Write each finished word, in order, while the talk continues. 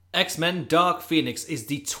X-Men Dark Phoenix is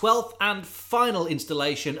the 12th and final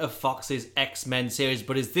installation of Fox's X-Men series,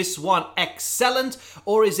 but is this one excellent,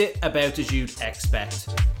 or is it about as you'd expect?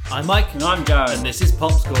 I'm Mike. And I'm Darren. And this is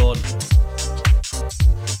Popscorn.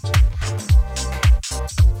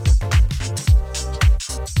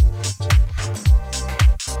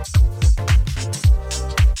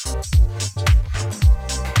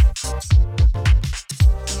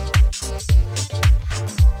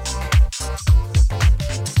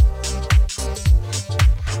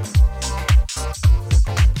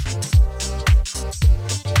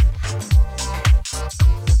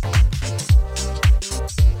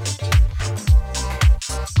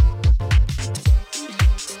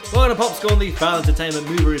 Welcome to Popscorn, the Fan Entertainment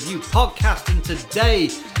Movie Review Podcast, and today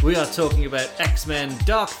we are talking about X-Men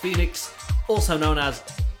Dark Phoenix, also known as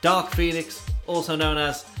Dark Phoenix, also known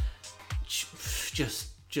as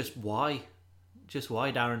just why? Just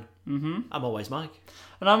why, Darren? I'm always Mike.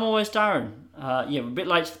 And I'm always Darren. We're a bit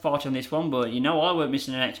late to the party on this one, but you know I weren't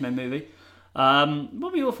missing an X-Men movie.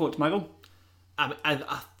 What were your thoughts, Maggle?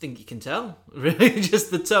 I think you can tell, really,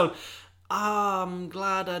 just the tone. I'm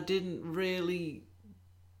glad I didn't really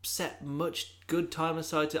set much good time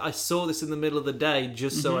aside I saw this in the middle of the day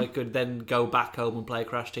just so I could then go back home and play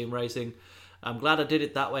Crash Team Racing. I'm glad I did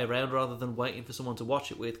it that way around rather than waiting for someone to watch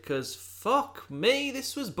it with, because fuck me,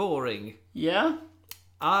 this was boring. Yeah?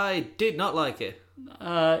 I did not like it.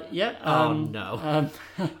 Yeah. Oh no.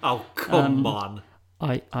 Oh come on.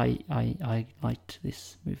 I liked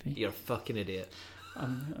this movie. You're a fucking idiot.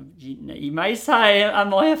 You may say,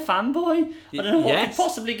 am I a fanboy? I don't know what could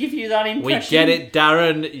possibly give you that impression. We get it,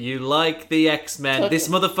 Darren. You like the X-Men. This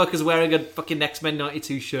motherfucker's wearing a fucking X-Men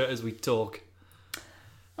 92 shirt as we talk.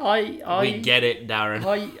 We get it, Darren.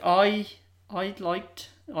 I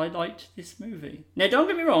liked this movie. Now, don't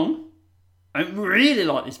get me wrong. I really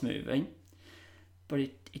like this movie, but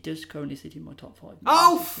it does currently sit in my top 5.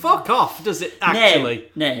 Oh, fuck off! Does it actually?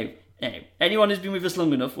 No. Anyone who's been with us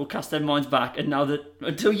long enough will cast their minds back and know that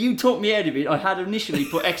until you talked me out of it, I had initially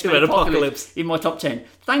put X-Men Apocalypse in my top 10.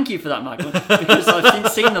 Thank you for that, Michael, because I've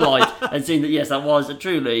since seen the light and seen that, yes, that was a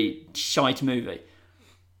truly shite movie.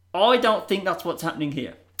 I don't think that's what's happening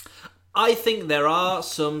here. I think there are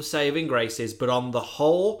some saving graces, but on the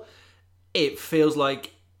whole, it feels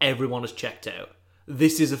like everyone has checked out.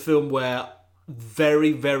 This is a film where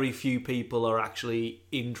very, very few people are actually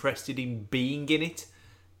interested in being in it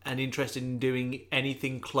and interested in doing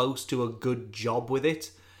anything close to a good job with it.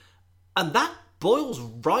 And that boils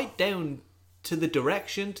right down to the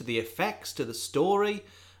direction, to the effects, to the story,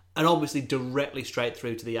 and obviously directly straight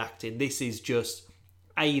through to the acting. This is just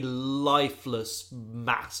a lifeless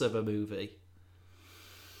mass of a movie.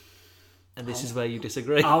 And this is where you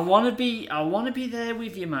disagree. I want to be there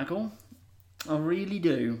with you, Maggle. I really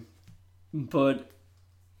do. But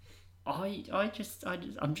I'm just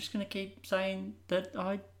going to keep saying that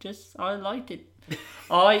I liked it.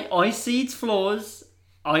 I see its flaws.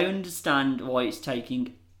 I understand why it's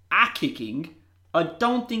taking a kicking. I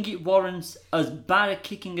don't think it warrants as bad a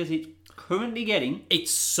kicking as it's currently getting. It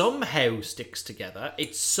somehow sticks together.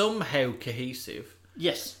 It's somehow cohesive.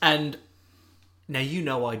 Yes. And now you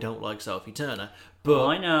know I don't like Sophie Turner, but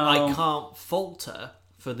I know. I can't fault her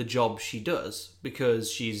for the job she does, because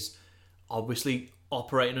she's obviously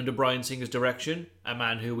operating under Bryan Singer's direction, a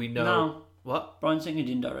man who we know... No. What? Bryan Singer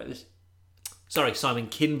didn't direct this. Sorry, Simon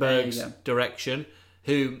Kinberg's direction,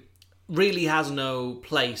 who really has no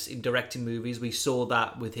place in directing movies. We saw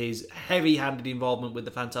that with his heavy-handed involvement with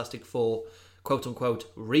the Fantastic Four,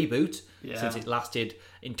 quote-unquote, reboot, since it lasted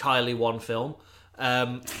entirely one film.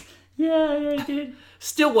 Yeah, it did.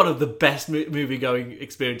 Still one of the best movie-going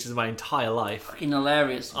experiences of my entire life. Fucking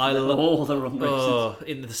hilarious. I love all the wrong reasons.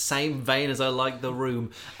 In the same vein as I like The Room.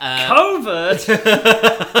 Covert!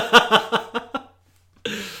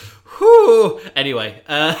 Whew. Anyway,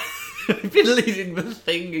 we've been leading the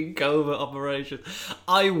thing in covert operation.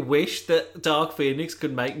 I wish that Dark Phoenix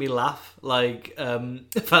could make me laugh like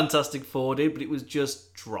Fantastic Four did, but it was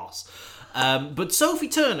just dross. But Sophie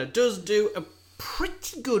Turner does do a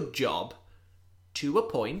pretty good job to a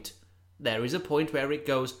point. There is a point where it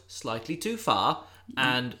goes slightly too far,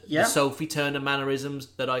 and the Sophie Turner mannerisms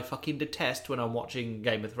that I fucking detest when I'm watching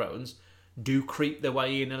Game of Thrones do creep their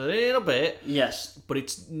way in a little bit. Yes. But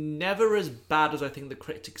it's never as bad as I think the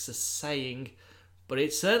critics are saying, but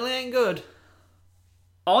it certainly ain't good.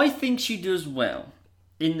 I think she does well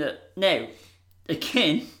in the... Now,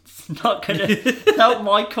 again, it's not going to help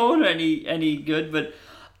my corner any good, but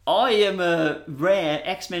I am a rare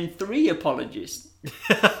X-Men 3 apologist.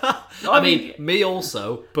 I mean, me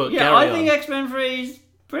also, but yeah, I think X-Men 3 is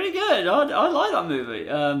pretty good. I like that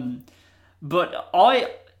movie. But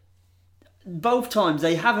both times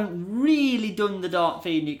they haven't really done the Dark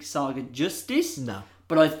Phoenix saga justice. No.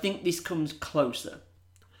 But I think this comes closer.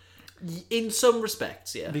 In some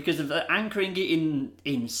respects, yeah. Because of the anchoring it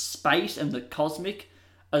in space and the cosmic,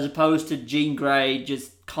 as opposed to Jean Grey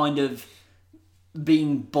just kind of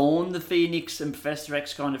being born the Phoenix and Professor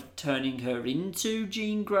X kind of turning her into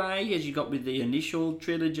Jean Grey, as you got with the initial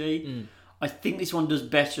trilogy. I think this one does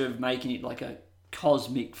better of making it like a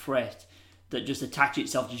cosmic threat that just attaches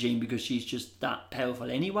itself to Jean because she's just that powerful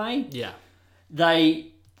anyway. Yeah.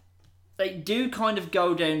 They do kind of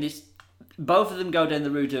go down this... Both of them go down the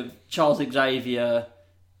route of Charles Xavier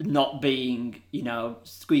not being,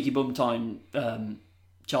 squeaky bum time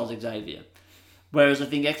Charles Xavier. Whereas I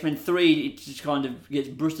think X-Men 3, it just kind of gets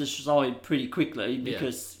brushed aside pretty quickly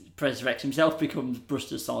because Professor X himself becomes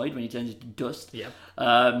brushed aside when he turns into dust.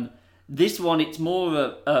 Yeah. This one, it's more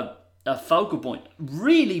of a focal point,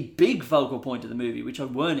 really big focal point of the movie, which I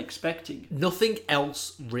weren't expecting. Nothing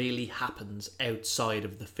else really happens outside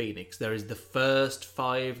of the Phoenix. There is the first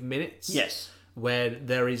 5 minutes. Yes. Where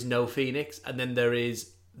there is no Phoenix, and then there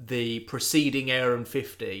is the preceding Hour and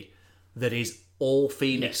 50 that is all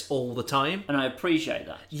Phoenix all the time. And I appreciate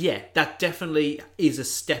that. Yeah, that definitely is a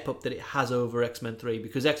step up that it has over X-Men 3,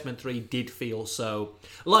 because X-Men 3 did feel so...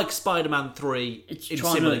 Like Spider-Man 3 in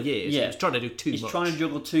similar years. Yeah. It was trying to do too much. It's trying to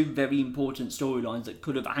juggle two very important storylines that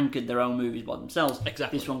could have anchored their own movies by themselves.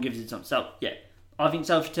 Exactly. This one gives it something. So, yeah. I think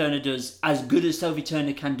Sophie Turner does as good as Sophie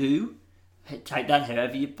Turner can do. Take that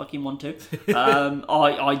however you fucking want to.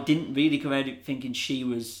 I didn't really come out of it thinking she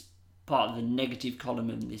was part of the negative column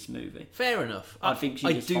in this movie. Fair enough. I think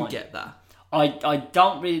she was fine. Get that. I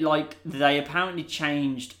don't really like... They apparently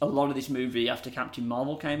changed a lot of this movie after Captain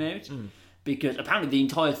Marvel came out. Because apparently the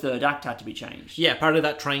entire third act had to be changed. Yeah, apparently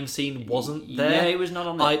that train scene wasn't there. Yeah, it was not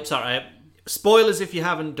on there. Sorry, spoilers if you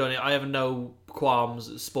haven't done it. I have no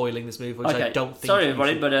qualms spoiling this movie, which I don't think... Sorry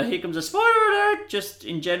everybody, but here comes a spoiler alert! Just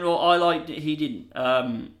in general, I liked it, he didn't.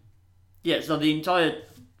 So the entire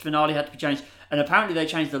finale had to be changed. And apparently they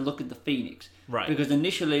changed the look of the Phoenix. Right. Because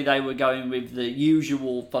initially they were going with the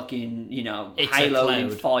usual fucking, It's halo a and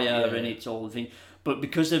cloud. fire and it's all the thing. But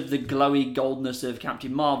because of the glowy goldness of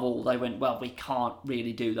Captain Marvel, they went, well, we can't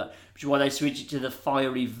really do that. Which is why they switched it to the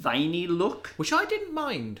fiery, veiny look. Which I didn't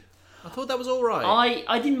mind. I thought that was alright.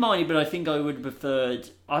 I didn't mind it, but I think I would have preferred...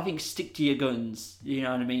 I think stick to your guns, you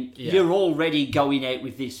know what I mean? Yeah. You're already going out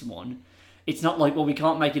with this one. It's not like, well, we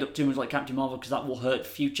can't make it look too much like Captain Marvel because that will hurt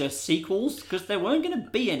future sequels, because there weren't going to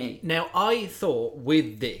be any. Now, I thought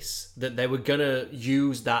with this that they were going to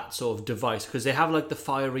use that sort of device because they have like the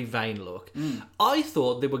fiery vein look. I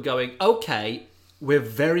thought they were going, okay, we're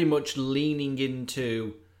very much leaning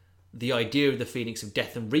into the idea of the Phoenix of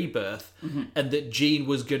death and rebirth, and that Jean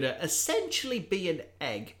was going to essentially be an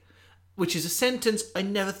egg. Which is a sentence I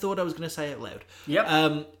never thought I was going to say out loud.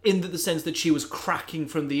 Yep. In the sense that she was cracking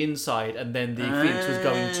from the inside and then the Phoenix was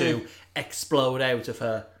going to explode out of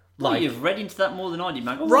her. Well, you've read into that more than I did,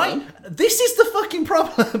 Mag. Right? This is the fucking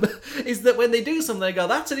problem. Is that when they do something, they go,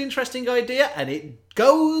 that's an interesting idea, and it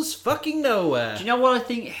goes fucking nowhere. Do you know what I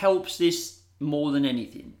think helps this more than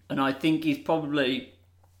anything? And I think is probably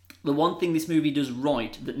the one thing this movie does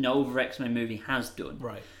right that no other X-Men movie has done.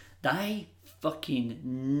 Right. They fucking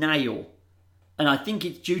nail, and I think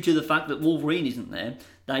it's due to the fact that Wolverine isn't there,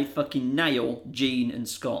 they fucking nail Jean and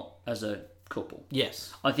Scott as a couple.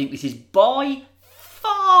 Yes. I think this is by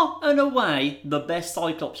far and away the best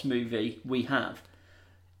Cyclops movie we have.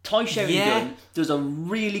 Ty Sheridan does a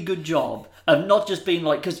really good job of not just being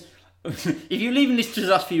like, because if you're leaving this to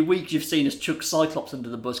the last few weeks, you've seen us chuck Cyclops under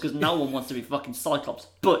the bus because no one wants to be fucking Cyclops,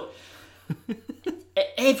 but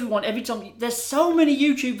every time, there's so many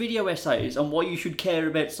YouTube video essays on why you should care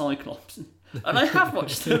about Cyclops, and I have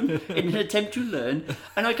watched them in an attempt to learn,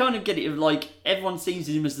 and I kind of get it of like, everyone sees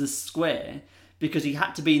him as the square because he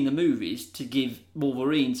had to be in the movies to give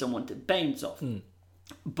Wolverine someone to bounce off.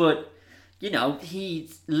 But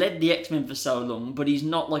he's led the X-Men for so long, but he's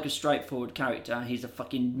not like a straightforward character. He's a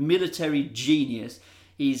fucking military genius.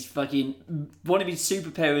 He's fucking... One of his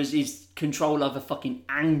superpowers is control over fucking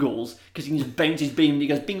angles, because he can just bounce his beam and he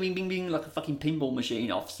goes bing, bing, bing, bing, like a fucking pinball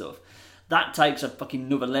machine off stuff. That takes a fucking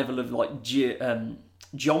another level of like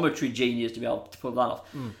geometry genius to be able to pull that off.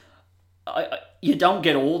 You don't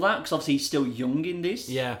get all that, because obviously he's still young in this.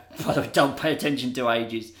 Yeah. By the way, don't pay attention to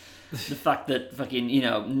ages. The fact that fucking,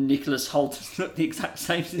 Nicholas Hoult has looked the exact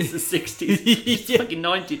same since the 60s. He's fucking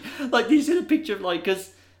 90. Like, you see the picture of like...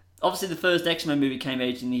 Because... Obviously, the first X-Men movie came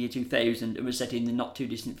out in the year 2000 and was set in the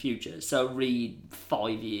not-too-distant future. So, read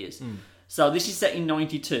 5 years. So this is set in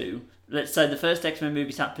 92. Let's say the first X-Men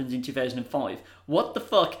movie happens in 2005. What the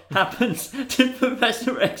fuck happens to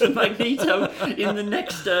Professor X and Magneto in the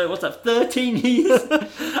next, 13 years?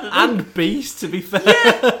 And Beast, to be fair.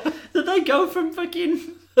 Yeah! That they go from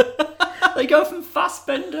fucking... They go from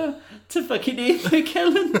Fassbender to fucking Ian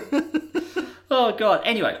McKellen. Oh, God.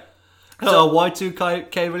 Anyway.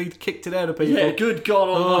 Y2K really kicked it out of people. Yeah, good God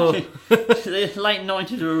almighty. The late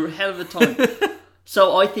 90s were a hell of a time.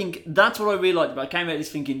 So I think that's what I really liked about it. I came out of this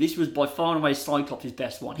thinking this was by far and away Cyclops'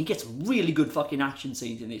 best one. He gets really good fucking action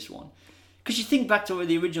scenes in this one. Because you think back to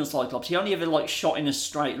the original Cyclops, he only ever shot in a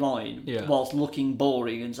straight line whilst looking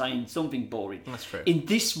boring and saying something boring. That's true. In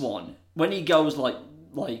this one, when he goes like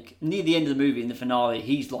near the end of the movie in the finale,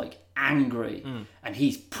 he's angry and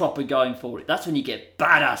he's proper going for it. That's when you get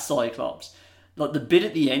badass Cyclops. Like the bit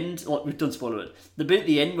at the end, we've done spoiler alert, the bit at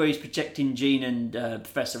the end where he's protecting Jean and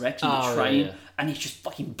Professor X in the train, and he's just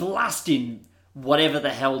fucking blasting whatever the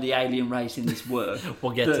hell the alien race in this were.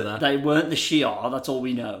 We'll get to that. They weren't the Shi'ar, that's all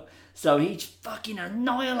we know. So he's fucking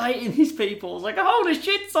annihilating these people. It's like, holy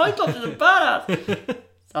shit, Cyclops is a badass.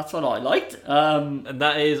 That's what I liked. And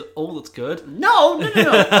that is all that's good. No.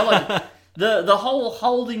 I like the whole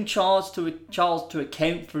holding Charles to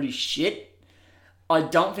account for his shit. I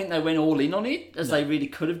don't think they went all in on it as they really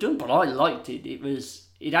could have done, but I liked it.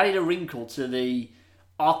 It added a wrinkle to the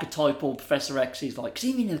archetypal Professor X's, because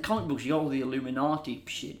even in the comic books you got all the Illuminati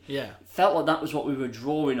shit. Yeah. It felt like that was what we were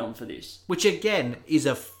drawing on for this. Which again is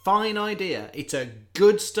a fine idea. It's a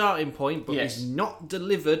good starting point, but it's not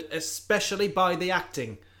delivered, especially by the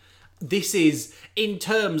acting. This is, in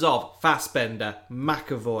terms of Fassbender,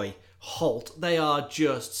 McAvoy, Holt, they are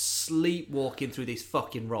just sleepwalking through these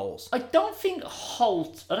fucking roles. I don't think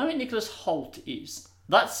Nicholas Holt is.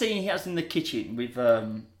 That scene he has in the kitchen with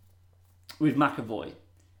McAvoy,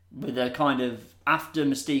 with a kind of after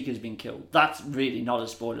Mystique has been killed. That's really not a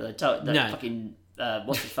spoiler. Fucking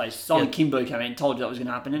what's his face? Simon Kimbo came in and told you that was going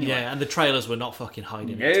to happen anyway. Yeah, and the trailers were not fucking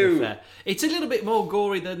hiding it, to be fair. It's a little bit more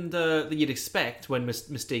gory than you'd expect when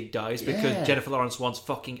Mystique dies, because Jennifer Lawrence wants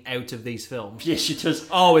fucking out of these films. Yes, she does.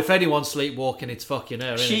 Oh, if anyone's sleepwalking, it's fucking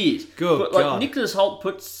her, isn't She is. Good but, God. Nicholas Holt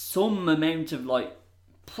puts some amount of,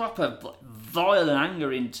 proper violent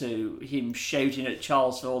anger into him shouting at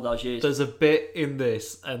Charles for all those years. There's a bit in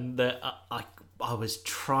this, and I was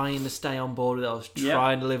trying to stay on board with it. I was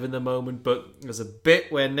trying to live in the moment, but there's a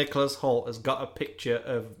bit where Nicholas Hoult has got a picture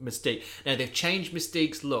of Mystique. Now, they've changed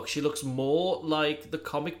Mystique's look. She looks more like the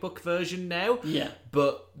comic book version now. Yeah.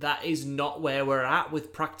 But that is not where we're at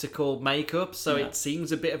with practical makeup, so it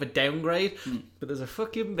seems a bit of a downgrade. But there's a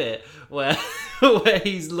fucking bit where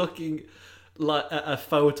he's looking like at a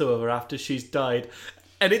photo of her after she's died,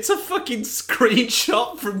 and it's a fucking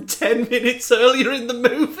screenshot from 10 minutes earlier in the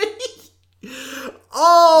movie.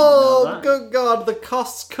 Oh, good God, the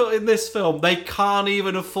costs cut in this film. They can't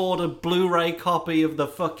even afford a Blu-ray copy of the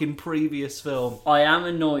fucking previous film. I am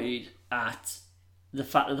annoyed at the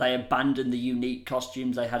fact that they abandoned the unique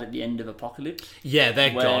costumes they had at the end of Apocalypse. Yeah,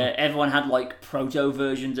 they're where gone. Everyone had proto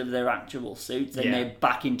versions of their actual suits, and they're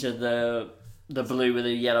back into the blue with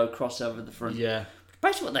a yellow cross over the front. Yeah.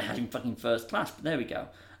 Basically what they had in fucking First Class, but there we go.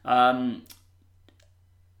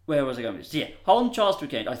 Where was I going with this? Yeah, Holland Charles to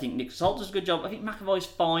account. I think Nick Hoult does a good job. I think McAvoy's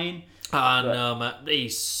fine. No, man,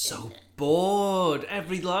 he's so bored.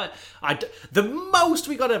 The most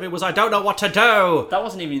we got of it was, I don't know what to do. That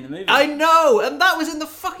wasn't even in the movie. I know, and that was in the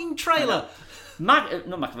fucking trailer. Not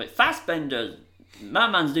McAvoy. Fassbender, my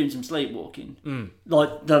man's doing some sleepwalking.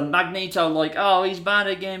 Like the Magneto, oh, he's bad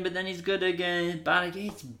again, but then he's good again. He's bad again.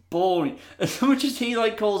 It's boring. As much as he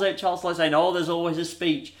calls out Charles saying, "Oh, there's always a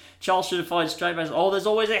speech." Charles should have fired straight back. Oh, there's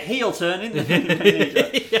always a heel turn in the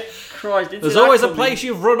Christ, there's always a place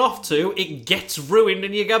you've run off to, it gets ruined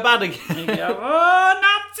and you go bad again. And you go,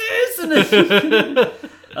 oh, Nazis!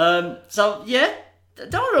 So, yeah,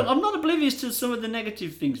 don't worry, I'm not oblivious to some of the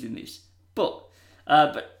negative things in this. But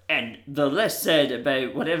and the less said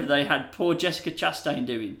about whatever they had poor Jessica Chastain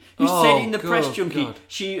doing, who said in the press junkie,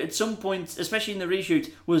 she, at some point, especially in the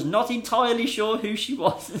reshoot, was not entirely sure who she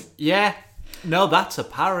was. Yeah. No, that's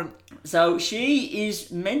apparent. So she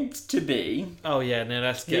is meant to be... Oh, yeah, no,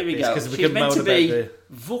 let's get this. Here we go. She's meant to be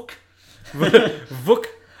Vuk. Vuk?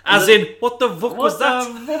 As in, what the Vuk was that?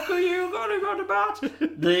 What the Vuk are you going on about?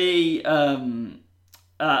 The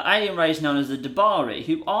alien race known as the Dabari,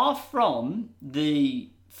 who are from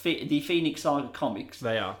the Phoenix Saga comics.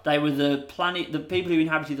 They are. They were the people who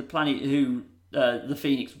inhabited the planet who the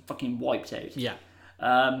Phoenix fucking wiped out. Yeah.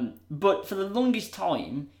 But for the longest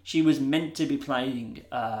time, she was meant to be playing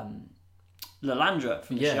Lilandra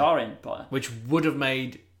from the Shi'ar Empire. Which would have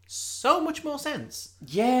made so much more sense.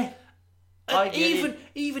 Yeah.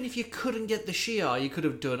 Even if you couldn't get the Shi'ar, you could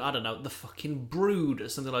have done, I don't know, the fucking Brood or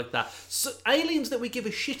something like that. So, aliens that we give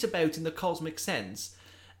a shit about in the cosmic sense.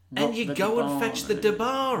 And you go and fetch the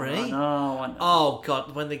Dabari. I know. Oh,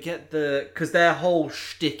 God, when they get because their whole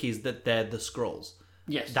shtick is that they're the Skrulls.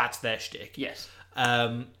 Yes. That's their shtick. Yes.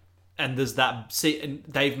 And there's that... See, and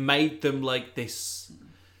they've made them like this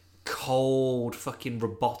cold fucking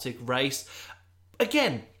robotic race.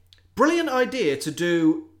 Again, brilliant idea to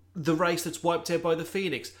do the race that's wiped out by the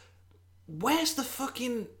Phoenix. Where's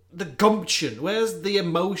the gumption? Where's the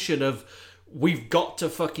emotion of we've got to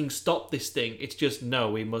fucking stop this thing? It's just,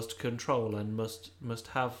 no, we must control and must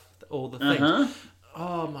have all the things.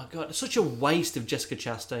 Oh my God, such a waste of Jessica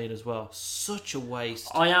Chastain as well. Such a waste.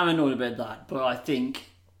 I am annoyed about that, but I think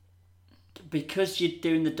because you're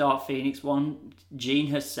doing the Dark Phoenix one, Jean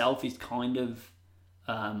herself is kind of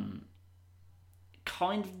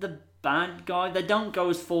the bad guy. They don't go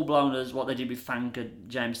as full blown as what they did with Famke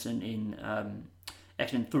Jameson in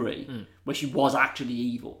X-Men 3, where she was actually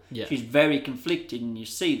evil. Yeah. She's very conflicted, and you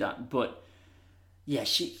see that. But yeah,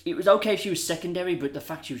 it was okay if she was secondary, but the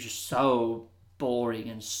fact she was just so boring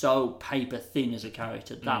and so paper thin as a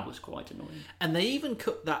character, that was quite annoying. And they even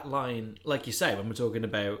cut that line, like you say, when we're talking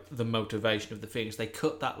about the motivation of the Phoenix, they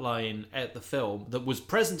cut that line out the film that was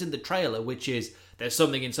present in the trailer, which is, there's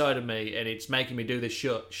something inside of me and it's making me do this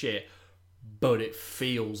shit, but it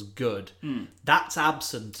feels good. That's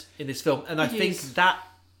absent in this film. And I think that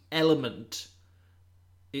element,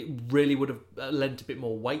 it really would have lent a bit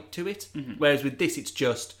more weight to it. Whereas with this, it's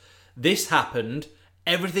just, this happened,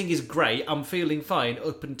 everything is great, I'm feeling fine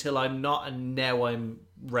up until I'm not, and now I'm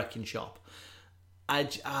wrecking shop. I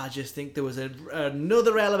just think there was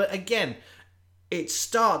another element. Again, it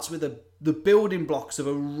starts with the building blocks of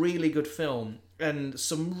a really good film and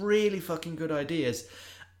some really fucking good ideas,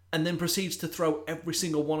 and then proceeds to throw every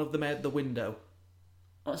single one of them out the window.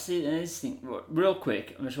 I see this thing real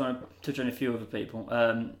quick. I just want to touch on a few other people.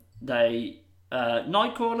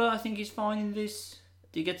 Nightcrawler, I think, is fine in this.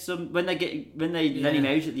 Do you get some when they let him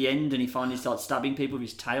out at the end and he finally starts stabbing people with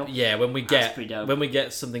his tail? Yeah, when we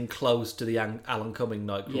get something close to the Alan Cumming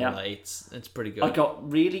Nightcrawler, it's pretty good. I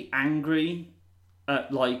got really angry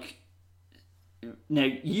at now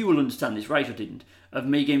you will understand this, Rachel didn't, of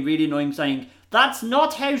me getting really annoying saying, that's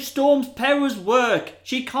not how Storm's powers work.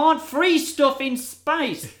 She can't freeze stuff in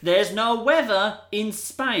space. There's no weather in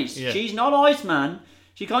space. Yeah. She's not Iceman.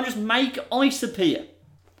 She can't just make ice appear.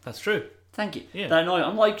 That's true. Thank you. Yeah. That annoying.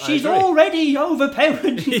 I'm like, she's already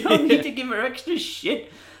overpowered. You don't need to give her extra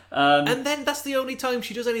shit. And then that's the only time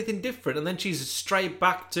she does anything different, and then she's straight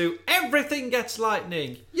back to everything gets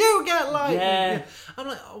lightning. You get lightning. Yeah. I'm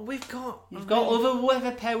like, we've got other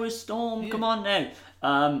weather powers, Storm. Come on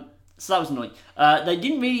now. So that was annoying. They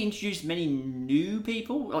didn't really introduce many new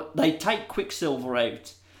people. They take Quicksilver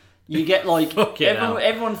out. You get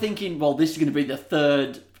everyone thinking, well, this is going to be the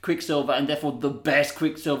third Quicksilver and therefore the best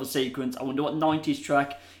Quicksilver sequence. I wonder what 90s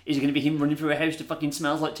track. Is it going to be him running through a house that fucking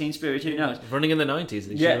smells like Teen Spirit? Who knows? Running in the 90s.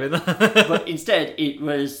 Yeah. But instead, it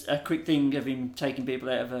was a quick thing of him taking people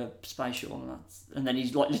out of a space shuttle, and then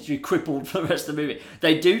he's literally crippled for the rest of the movie.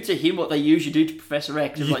 They do to him what they usually do to Professor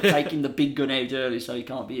X, of taking the big gun out early so he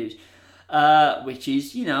can't be used. Which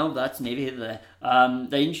is, that's neither here nor there.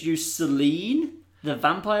 They introduced Selene, the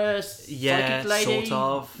vampire psychic lady. Sort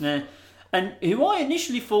of. Yeah. And who I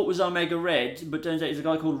initially thought was Omega Red, but turns out he's a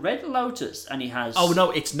guy called Red Lotus, and he has... Oh, no,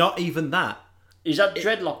 it's not even that. Is that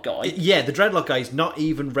Dreadlock guy? Yeah, the Dreadlock guy is not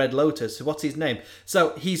even Red Lotus. So what's his name?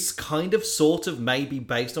 So he's kind of, sort of, maybe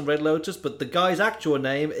based on Red Lotus, but the guy's actual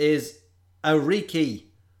name is Ariki.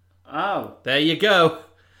 Oh. There you go.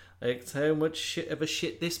 That's how much shit of a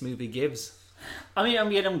shit this movie gives. I mean,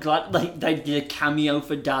 I'm glad they did a cameo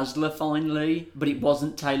for Dazzler finally, but it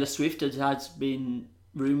wasn't Taylor Swift as has been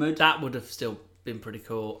rumoured. That would have still been pretty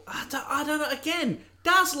cool. I don't know. Again,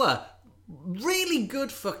 Dazzler, really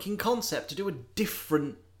good fucking concept to do a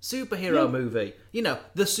different superhero movie.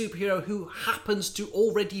 The superhero who happens to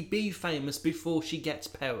already be famous before she gets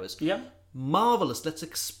powers. Yeah. Marvellous. Let's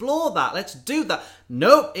explore that. Let's do that.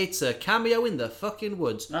 Nope, it's a cameo in the fucking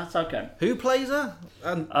woods. That's okay. Who plays her?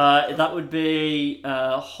 That would be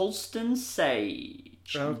Halston Sage.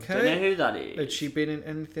 Okay. Don't know who that is. Has she been in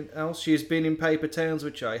anything else? She's been in Paper Towns,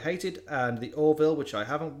 which I hated, and The Orville, which I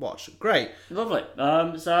haven't watched. Great. Lovely.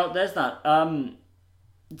 So there's that.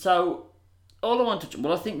 So all I want to touch on,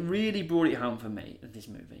 what I think really brought it home for me of this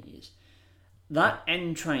movie is that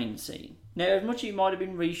end train scene. Now, as much as it might have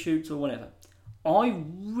been reshoots or whatever,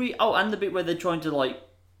 and the bit where they're trying to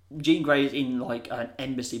Jean Grey is in an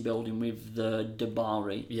embassy building with the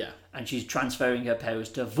Dabari. Yeah. And she's transferring her powers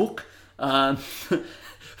to Vuk.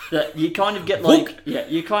 that you kind of get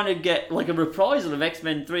like a reprisal of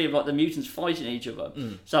X-Men 3 of like the mutants fighting each other.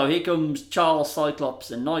 So here comes Charles,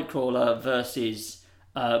 Cyclops, and Nightcrawler versus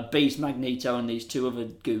Beast, Magneto, and these two other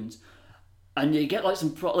goons. And you get like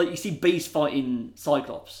you see Beast fighting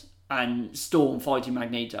Cyclops and Storm fighting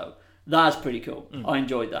Magneto. That's pretty cool. I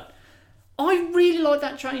enjoyed that. I really like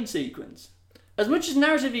that train sequence. As much as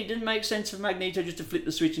narratively it didn't make sense for Magneto just to flip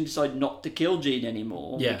the switch and decide not to kill Jean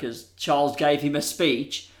anymore, because Charles gave him a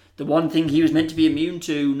speech, the one thing he was meant to be immune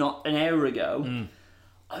to not an hour ago.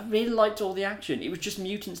 I really liked all the action. It was just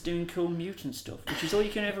mutants doing cool mutant stuff, which is all you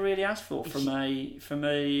can ever really ask for from a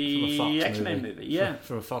X-Men movie. Yeah,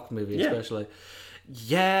 from a Fox movie especially.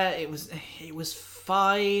 Yeah, it was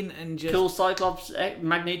fine and just cool. Cyclops,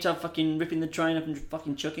 Magneto, fucking ripping the train up and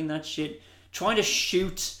fucking chucking that shit, trying to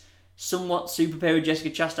shoot somewhat superpowered Jessica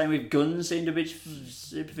Chastain with guns seemed a bit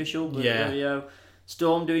superficial. But there we go.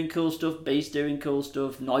 Storm doing cool stuff, Beast doing cool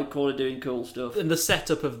stuff, Nightcrawler doing cool stuff. And the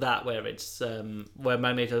setup of that where it's where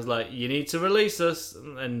Magneto's like, you need to release us,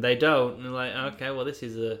 and they don't. And they're like, okay, well, this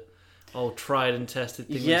is a old tried and tested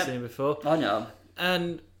thing we've seen before. I know.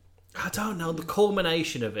 And I don't know, the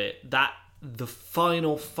culmination of it, the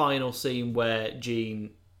final scene where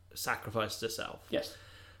Jean sacrificed herself. Yes.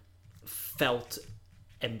 Felt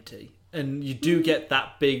empty. And you do get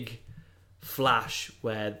that big flash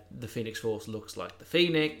where the Phoenix Force looks like the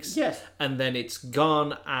Phoenix. Yes. And then it's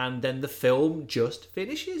gone, and then the film just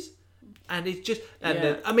finishes. And it's just...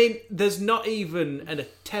 then, I mean, there's not even an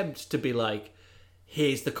attempt to be like,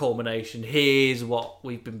 here's the culmination, here's what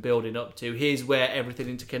we've been building up to, here's where everything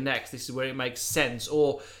interconnects, this is where it makes sense,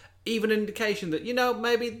 or even an indication that,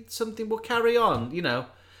 maybe something will carry on,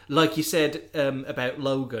 Like you said about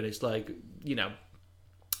Logan, it's like,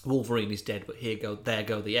 Wolverine is dead, but there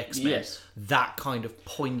go the X-Men. Yes. That kind of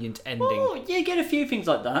poignant ending. Well, you get a few things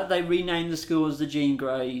like that. They renamed the school as the Jean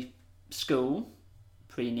Grey School.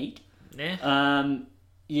 Pretty neat. Yeah.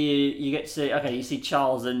 You get to see, you see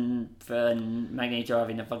Charles and Magneto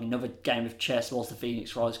having another game of chess whilst the Phoenix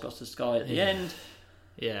flies across the sky at the end.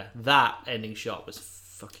 Yeah, that ending shot was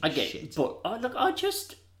fucking shit. It, but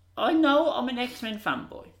I know I'm an X-Men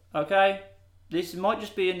fanboy, okay? This might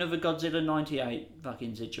just be another Godzilla 98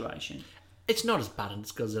 fucking situation. It's not as bad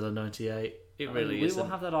as Godzilla 98. It really is. We will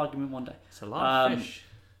have that argument one day. It's a lot of fish.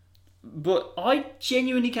 But I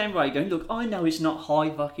genuinely came away going, look, I know it's not high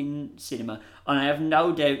fucking cinema, and I have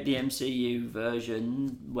no doubt the MCU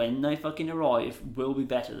version, when they fucking arrive, will be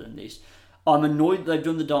better than this. I'm annoyed they've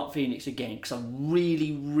done the Dark Phoenix again, because I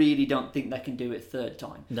really, really don't think they can do it third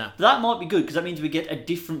time. No. But that might be good, because that means we get a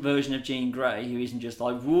different version of Jean Grey, who isn't just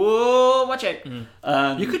like, whoa, watch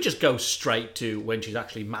out. You could just go straight to when she's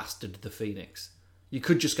actually mastered the Phoenix. You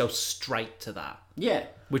could just go straight to that. Yeah.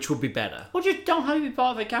 Which would be better. Or just don't have it be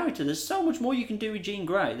part of a character. There's so much more you can do with Jean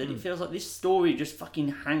Grey that it feels like this story just fucking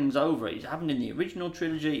hangs over it. It happened in the original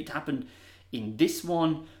trilogy, it happened in this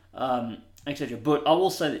one, etc. But I will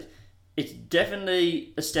say that it's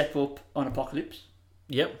definitely a step up on Apocalypse.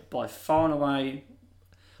 Yep. By far and away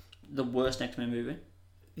the worst X-Men movie.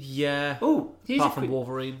 Yeah. Oh, apart from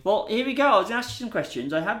Wolverine. Well, here we go. I was going to ask you some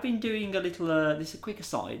questions. I have been doing a little, this is a quick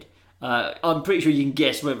aside. I'm pretty sure you can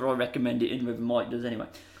guess whether I recommend it and whether Mike does anyway.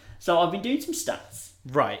 So I've been doing some stats.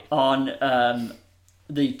 Right. On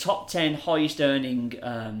the top 10 highest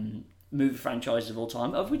earning movie franchises of all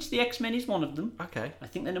time, of which the X-Men is one of them. Okay. I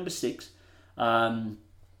think they're number 6.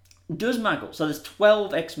 Does Maggle, so there's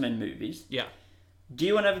 12 X-Men movies. Yeah. Do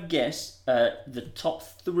you want to have a guess the top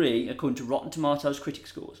 3 according to Rotten Tomatoes critic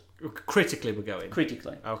scores? Critically we're going.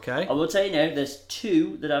 Critically. Okay. I will tell you now, there's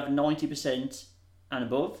 2 that have 90% and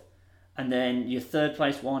above, and then your third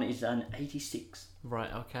place one is an 86.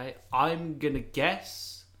 Right, okay. I'm going to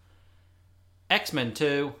guess X-Men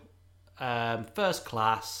 2, First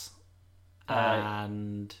Class,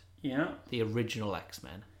 and the original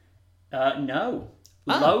X-Men. No.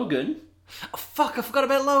 Logan. Oh, fuck, I forgot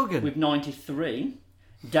about Logan. With 93.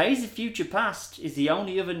 Days of Future Past is the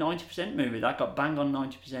only other 90% movie. That got bang on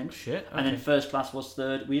 90%. Shit. Okay. And then First Class was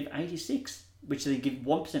third with 86, which they give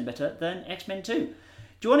 1% better than X-Men 2.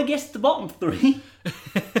 Do you want to guess the bottom 3?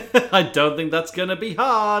 I don't think that's going to be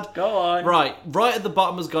hard. Go on. Right at the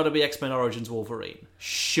bottom has got to be X-Men Origins Wolverine.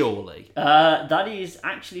 Surely. That is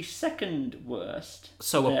actually second worst.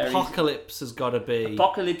 So Apocalypse has got to be...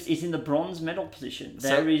 Apocalypse is in the bronze medal position.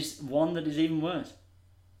 There is one that is even worse.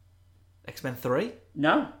 X-Men 3?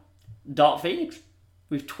 No. Dark Phoenix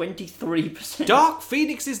with 23%. Dark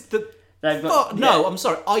Phoenix is the... No, I'm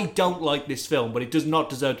sorry. I don't like this film, but it does not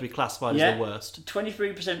deserve to be classified as the worst.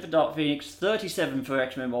 23% for Dark Phoenix, 37% for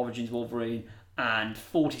X-Men Origins Wolverine, and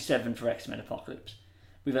 47% for X-Men Apocalypse.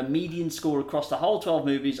 with a median score across the whole 12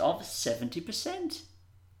 movies of 70%.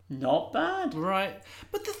 Not bad. Right.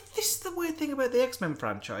 But this is the weird thing about the X-Men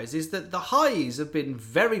franchise, is that the highs have been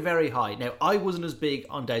very, very high. Now, I wasn't as big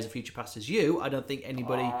on Days of Future Past as you. I don't think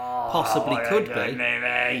anybody possibly could be.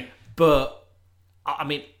 Movie. But, I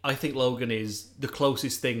mean, I think Logan is the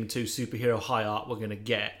closest thing to superhero high art we're going to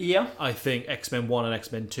get. Yeah. I think X-Men 1 and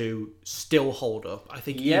X-Men 2 still hold up. I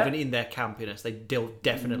think even in their campiness, they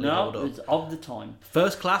definitely hold up. It's of the time.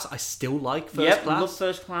 First Class, I still like First Class. Love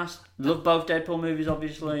First Class. Love both Deadpool movies,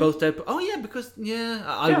 obviously. Both Deadpool. Oh, yeah, because,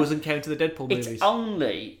 I wasn't counting the Deadpool movies. It's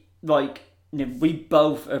only, like, we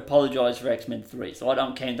both apologise for X-Men 3, so I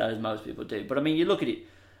don't count that as most people do. But, I mean, you look at it,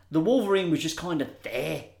 the Wolverine was just kind of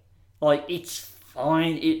there. Like, it's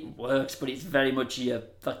fine, it works, but it's very much your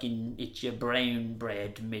brown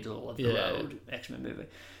bread, middle of the road X-Men movie.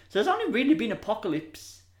 So there's only really been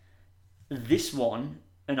Apocalypse, this one,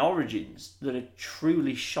 and Origins that are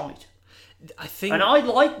truly shite. I think... And I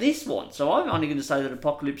like this one, so I'm only going to say that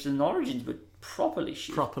Apocalypse and Origins were properly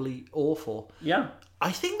shit. Properly awful. Yeah.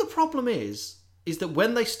 I think the problem is that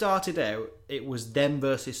when they started out, it was them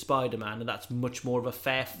versus Spider-Man, and that's much more of a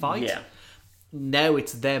fair fight. Yeah. Now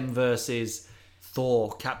it's them versus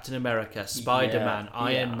Thor, Captain America, Spider-Man,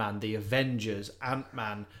 Iron Man, the Avengers,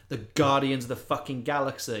 Ant-Man, the Guardians of the fucking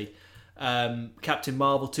Galaxy, Captain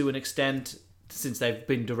Marvel to an extent, since they've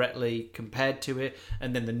been directly compared to it,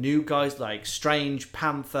 and then the new guys like Strange,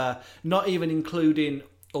 Panther, not even including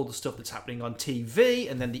all the stuff that's happening on TV,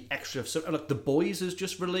 and then the extra stuff. Look, The Boys has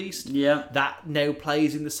just released. Yeah. That now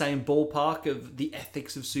plays in the same ballpark of the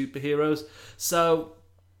ethics of superheroes. So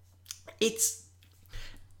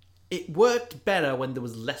it worked better when there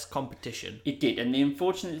was less competition. It did, and the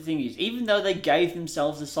unfortunate thing is, even though they gave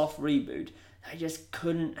themselves a soft reboot, they just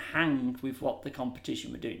couldn't hang with what the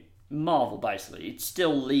competition were doing. Marvel, basically. It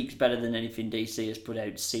still leaks better than anything DC has put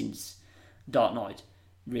out since Dark Knight,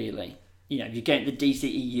 really. You know, you get the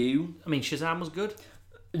DCEU. I mean, Shazam was good.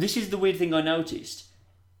 This is the weird thing I noticed.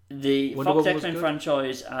 The Wonder Fox Woman was X-Men good.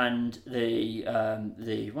 franchise and the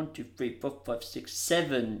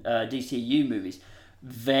 7 DCEU movies,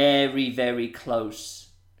 very, very close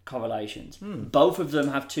correlations. Both of them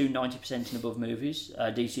have two 90% and above movies.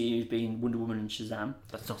 DCEU's being Wonder Woman and Shazam.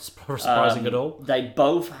 That's not surprising at all. They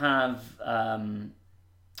both have...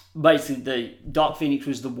 basically, the Dark Phoenix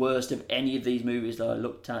was the worst of any of these movies that I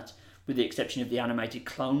looked at, with the exception of the animated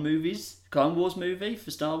Clone Wars movie for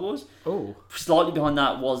Star Wars. Oh. Slightly behind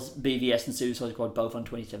that was BVS and Suicide Squad, both on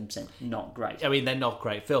 27%. Not great. I mean, they're not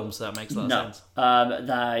great films, so that makes a lot of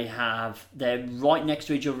sense. They're right next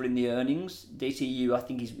to each other in the earnings. DCU, I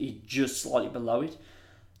think, is just slightly below it.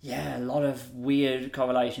 Yeah, a lot of weird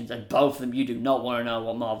correlations, and both of them, you do not want to know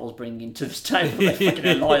what Marvel's bringing to the table. They fucking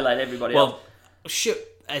annihilate everybody else.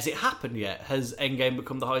 Shit, has it happened yet? Has Endgame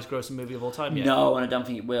become the highest grossing movie of all time yet? No, and I don't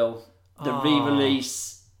think it will. The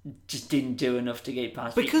re-release just didn't do enough to get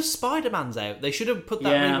past because Spider-Man's out. They should have put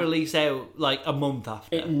that re-release out like a month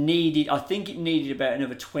after. I think it needed about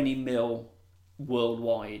another 20 mil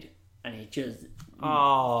worldwide, and it just...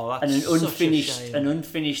 that's and such a shame. An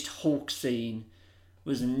unfinished Hulk scene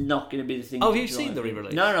was not going to be the thing. Oh, have you seen the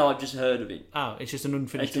re-release? No, I've just heard of it. Oh, it's just an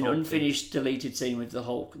unfinished Hulk unfinished deleted scene with the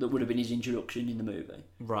Hulk that would have been his introduction in the movie.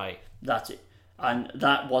 Right. That's it. And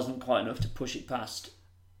that wasn't quite enough to push it past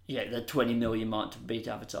the 20 million mark to beat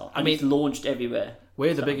Avatar. I mean, it's launched everywhere.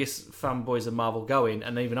 We're the biggest fanboys of Marvel going,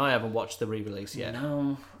 and even I haven't watched the re-release yet.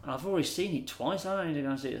 No, I've already seen it twice. I don't need to go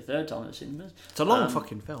and see it a third time at the cinemas. It's a long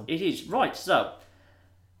fucking film. It is. Right, so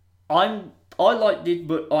I liked it,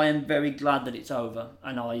 but I am very glad that it's over,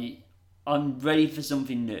 and I'm ready for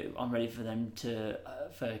something new. I'm ready for them to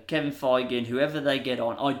for Kevin Feige and whoever they get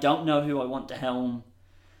on. I don't know who I want to helm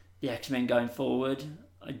the X-Men going forward.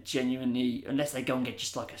 I genuinely, unless they go and get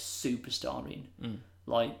just like a superstar in,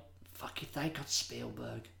 like, fuck, if they got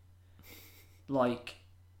Spielberg, like,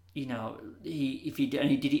 you know, he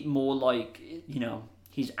did it more like, you know,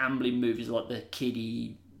 his Amblin movies, like the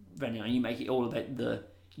kiddie, you make it all about the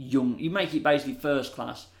young, you make it basically First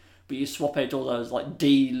Class, but you swap out all those like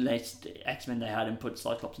D-list X-Men they had and put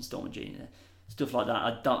Cyclops and Storm and Jean in there. Stuff like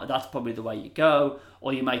that. That's probably the way you go.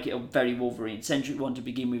 Or you make it a very Wolverine-centric one to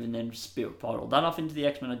begin with and then spiral that off into the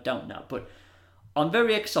X-Men. I don't know. But I'm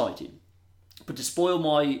very excited. But to spoil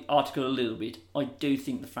my article a little bit, I do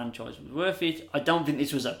think the franchise was worth it. I don't think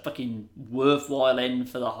this was a fucking worthwhile end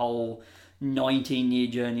for the whole 19-year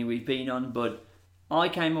journey we've been on. But I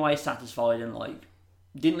came away satisfied and like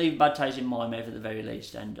didn't leave a bad taste in my mouth at the very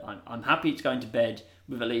least. And I'm happy it's going to bed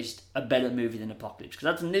with at least a better movie than Apocalypse, because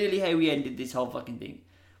that's nearly how we ended this whole fucking thing.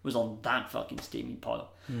 was on that fucking steaming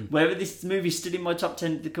pile. Whether this movie's still in my top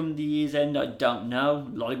 10 to come the year's end, I don't know.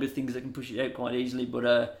 A lot of good things that can push it out quite easily,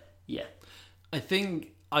 but yeah.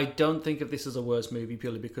 I don't think of this as a worse movie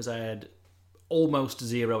purely because I had almost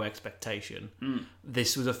zero expectation.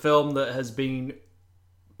 This was a film that has been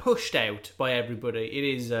pushed out by everybody. It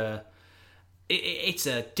is it's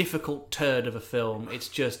a difficult turd of a film.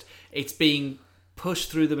 It's being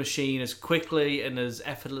pushed through the machine as quickly and as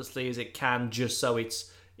effortlessly as it can, just so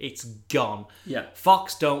it's gone. Yeah.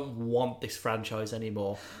 Fox don't want this franchise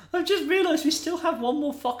anymore. I've just realised we still have one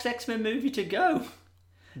more Fox X-Men movie to go.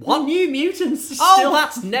 What? The New Mutants is Oh, still...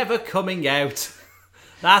 that's never coming out.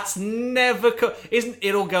 That's never...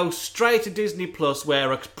 It'll go straight to Disney Plus,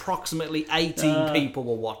 where approximately 18 people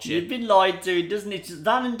will watch it. You've been lied to, doesn't it?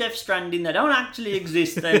 That and Death Stranding, they don't actually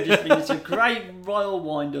exist. They've just been... It's a great royal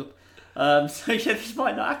wind-up. So yeah, this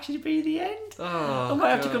might not actually be the end. I might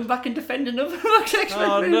have to come back and defend another Fox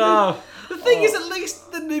X-Men movie. No. The thing is, at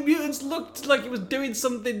least the New Mutants looked like it was doing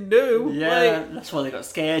something new. Yeah, that's why they got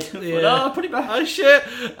scared. Yeah. But, put it back. Oh shit.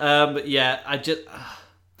 But yeah,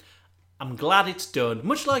 I'm glad it's done.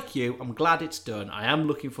 Much like you, I'm glad it's done. I am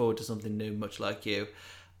looking forward to something new, much like you.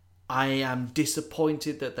 I am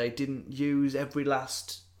disappointed that they didn't use every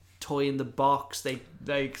last toy in the box.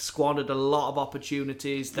 They squandered a lot of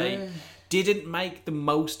opportunities. They didn't make the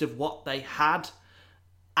most of what they had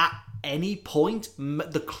at any point.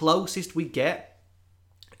 The closest we get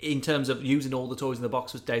in terms of using all the toys in the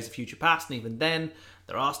box was Days of Future Past, and even then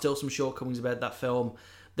there are still some shortcomings about that film.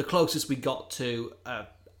 The closest we got to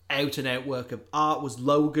out and out work of art was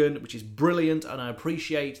Logan, which is brilliant, and I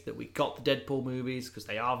appreciate that we got the Deadpool movies because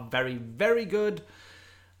they are very, very good.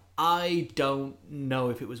 I don't know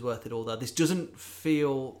if it was worth it all, though. This doesn't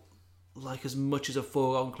feel like as much as a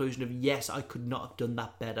foregone conclusion of, yes, I could not have done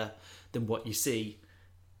that better than what you see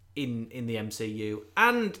in the MCU.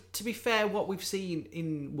 And to be fair, what we've seen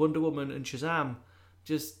in Wonder Woman and Shazam,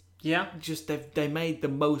 they made the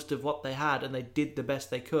most of what they had and they did the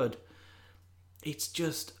best they could. It's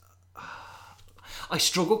just... I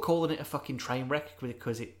struggle calling it a fucking train wreck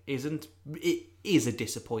because it isn't. It is a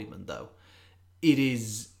disappointment, though. It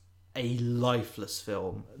is a lifeless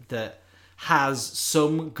film that has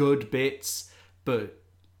some good bits, but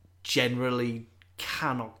generally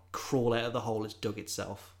cannot crawl out of the hole it's dug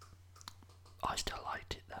itself. I still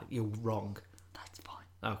liked it, though. You're wrong. That's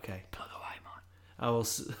fine. Okay. Plug away, mate. I will...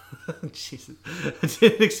 Jesus. I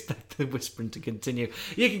didn't expect the whispering to continue.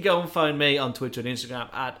 You can go and find me on Twitter and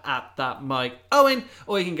Instagram at that Mike Owen,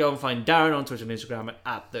 or you can go and find Darren on Twitter and Instagram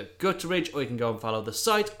at the Gutteridge, or you can go and follow the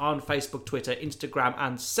site on Facebook, Twitter, Instagram,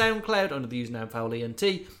 and SoundCloud under the username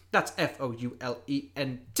FoulENT. That's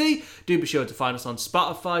FOULENT. Do be sure to find us on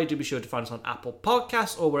Spotify. Do be sure to find us on Apple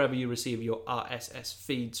Podcasts or wherever you receive your RSS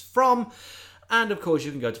feeds from. And of course,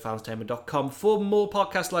 you can go to fountaintainment.com for more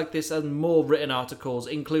podcasts like this and more written articles,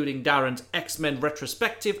 including Darren's X-Men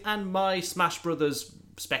retrospective and my Smash Brothers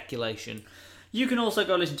speculation. You can also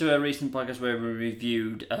go listen to a recent podcast where we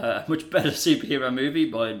reviewed a much better superhero movie,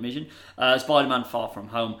 by admission, Spider-Man Far From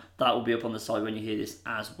Home. That will be up on the site when you hear this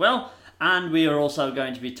as well. And we are also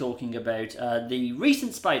going to be talking about the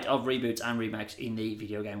recent spate of reboots and remakes in the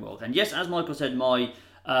video game world. And yes, as Michael said, my...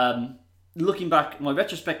 looking back, my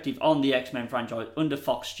retrospective on the X-Men franchise under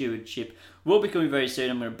Fox stewardship will be coming very soon.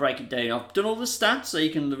 I'm going to break it down. I've done all the stats, so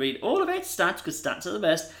you can read all about stats, because stats are the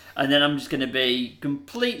best. And then I'm just going to be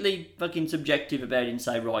completely fucking subjective about it and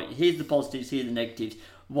say, right, here's the positives, here's the negatives.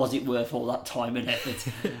 Was it worth all that time and effort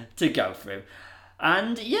to go through?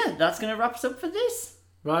 And yeah, that's going to wrap us up for this.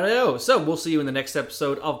 Righto. So we'll see you in the next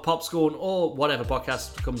episode of Popscorn or whatever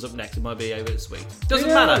podcast comes up next. It might be over this week. Doesn't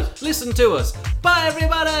matter. Listen to us. Bye,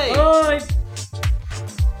 everybody. Bye.